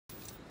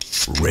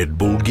Red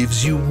Bull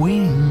gives you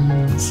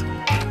wings.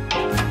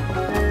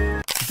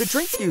 The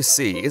drink you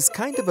see is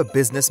kind of a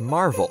business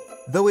marvel.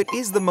 Though it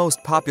is the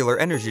most popular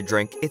energy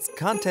drink, its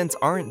contents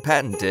aren't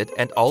patented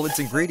and all its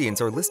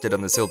ingredients are listed on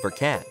the silver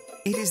can.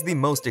 It is the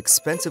most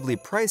expensively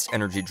priced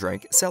energy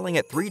drink, selling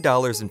at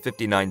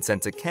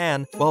 $3.59 a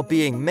can while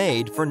being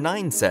made for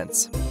 9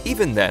 cents.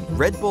 Even then,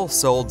 Red Bull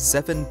sold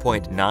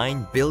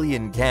 7.9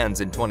 billion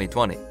cans in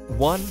 2020,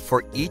 one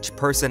for each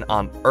person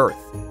on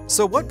Earth.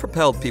 So what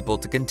propelled people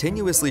to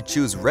continuously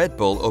choose Red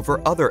Bull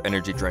over other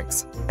energy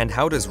drinks? And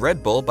how does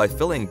Red Bull, by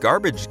filling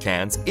garbage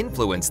cans,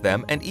 influence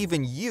them and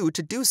even you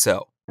to do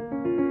so?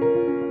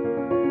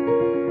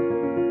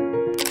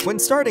 When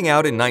starting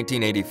out in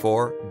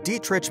 1984,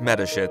 Dietrich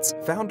Mateschitz,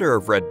 founder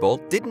of Red Bull,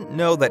 didn't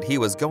know that he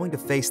was going to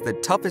face the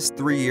toughest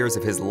 3 years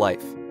of his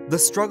life. The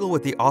struggle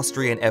with the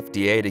Austrian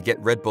FDA to get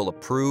Red Bull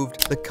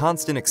approved, the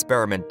constant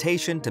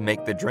experimentation to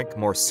make the drink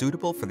more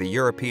suitable for the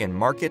European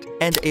market,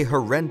 and a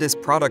horrendous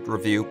product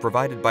review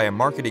provided by a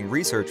marketing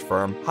research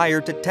firm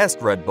hired to test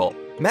Red Bull.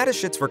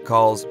 Mateschitz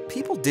recalls,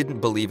 "People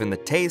didn't believe in the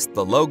taste,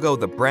 the logo,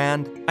 the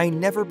brand. I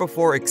never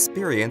before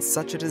experienced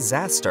such a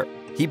disaster."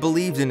 He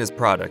believed in his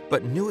product,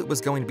 but knew it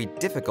was going to be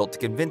difficult to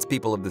convince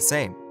people of the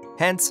same.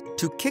 Hence,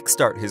 to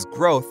kickstart his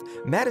growth,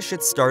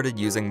 Mateschitz started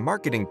using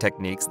marketing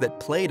techniques that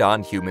played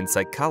on human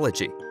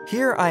psychology.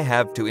 Here I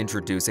have to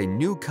introduce a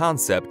new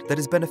concept that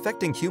has been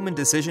affecting human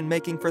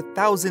decision-making for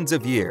thousands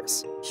of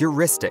years: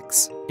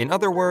 heuristics. In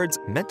other words,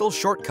 mental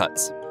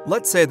shortcuts.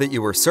 Let's say that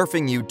you were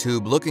surfing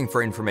YouTube looking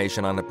for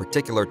information on a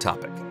particular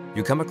topic.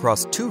 You come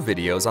across 2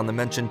 videos on the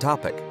mentioned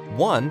topic,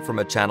 one from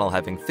a channel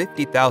having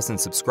 50,000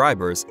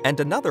 subscribers and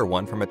another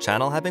one from a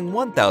channel having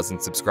 1,000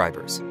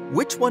 subscribers.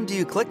 Which one do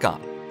you click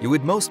on? You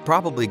would most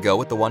probably go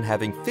with the one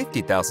having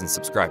 50,000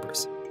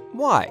 subscribers.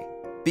 Why?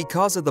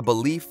 Because of the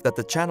belief that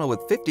the channel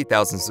with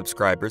 50,000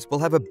 subscribers will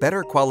have a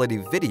better quality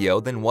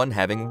video than one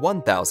having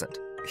 1,000.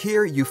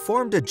 Here, you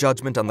formed a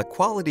judgment on the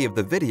quality of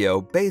the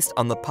video based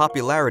on the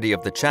popularity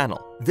of the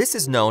channel. This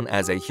is known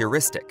as a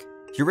heuristic.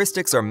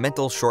 Heuristics are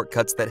mental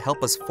shortcuts that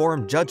help us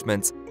form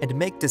judgments and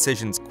make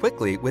decisions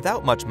quickly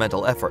without much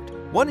mental effort.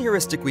 One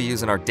heuristic we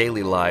use in our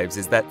daily lives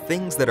is that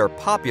things that are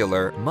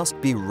popular must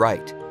be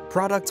right.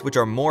 Products which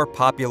are more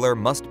popular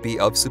must be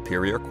of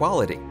superior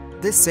quality.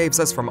 This saves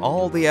us from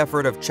all the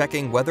effort of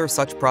checking whether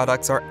such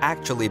products are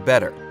actually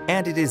better.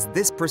 And it is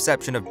this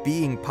perception of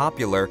being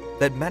popular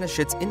that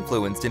Mateschitz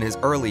influenced in his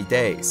early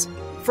days.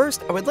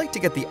 First, I would like to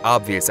get the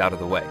obvious out of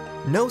the way.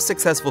 No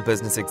successful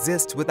business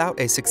exists without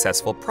a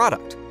successful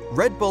product.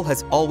 Red Bull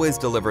has always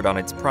delivered on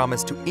its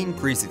promise to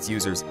increase its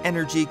users'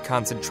 energy,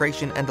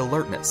 concentration, and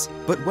alertness.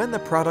 But when the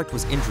product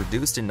was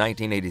introduced in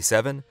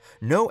 1987,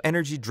 no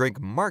energy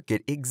drink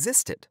market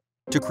existed.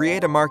 To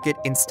create a market,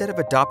 instead of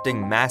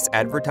adopting mass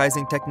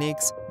advertising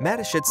techniques,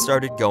 Mateschitz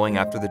started going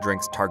after the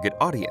drink's target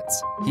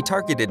audience. He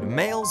targeted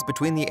males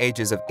between the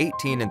ages of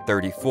 18 and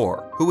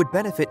 34, who would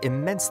benefit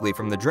immensely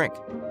from the drink.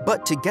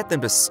 But to get them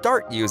to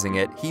start using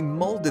it, he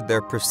molded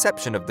their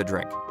perception of the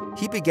drink.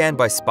 He began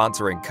by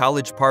sponsoring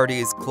college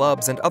parties,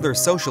 clubs, and other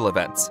social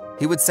events.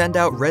 He would send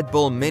out Red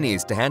Bull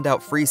minis to hand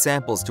out free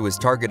samples to his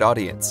target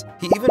audience.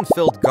 He even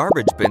filled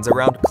garbage bins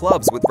around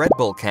clubs with Red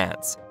Bull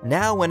cans.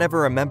 Now,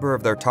 whenever a member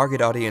of their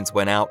target audience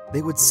went out,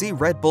 they would see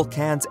Red Bull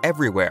cans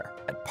everywhere.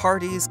 At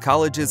parties,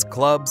 colleges,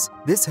 clubs,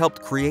 this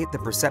helped create the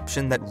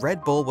perception that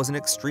Red Bull was an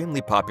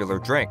extremely popular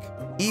drink.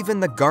 Even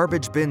the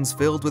garbage bins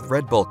filled with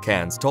Red Bull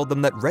cans told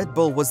them that Red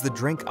Bull was the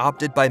drink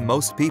opted by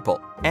most people.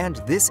 And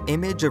this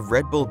image of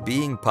Red Bull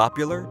being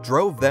popular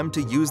drove them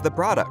to use the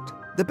product.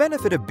 The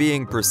benefit of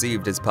being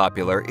perceived as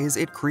popular is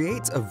it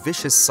creates a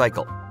vicious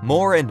cycle.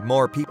 More and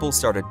more people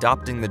start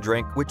adopting the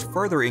drink, which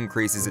further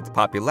increases its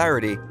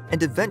popularity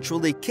and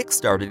eventually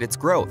kickstarted its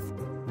growth.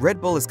 Red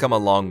Bull has come a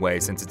long way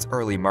since its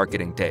early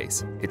marketing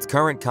days. Its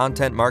current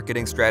content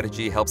marketing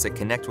strategy helps it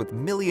connect with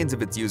millions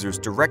of its users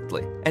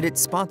directly, and its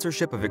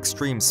sponsorship of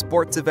extreme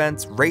sports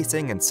events,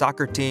 racing, and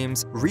soccer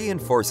teams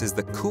reinforces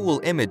the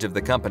cool image of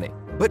the company.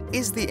 But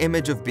is the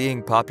image of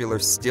being popular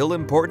still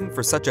important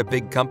for such a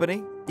big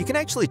company? You can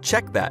actually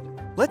check that.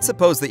 Let's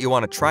suppose that you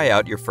want to try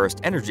out your first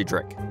energy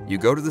drink. You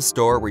go to the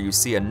store where you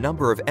see a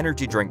number of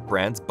energy drink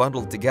brands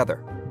bundled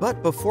together.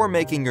 But before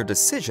making your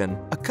decision,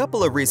 a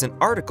couple of recent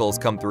articles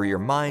come through your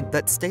mind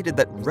that stated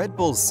that Red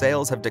Bull's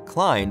sales have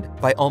declined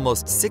by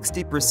almost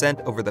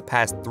 60% over the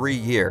past 3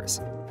 years,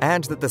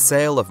 and that the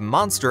sale of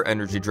Monster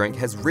energy drink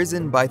has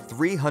risen by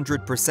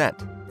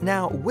 300%.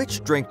 Now,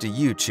 which drink do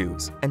you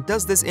choose, and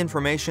does this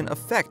information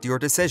affect your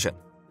decision?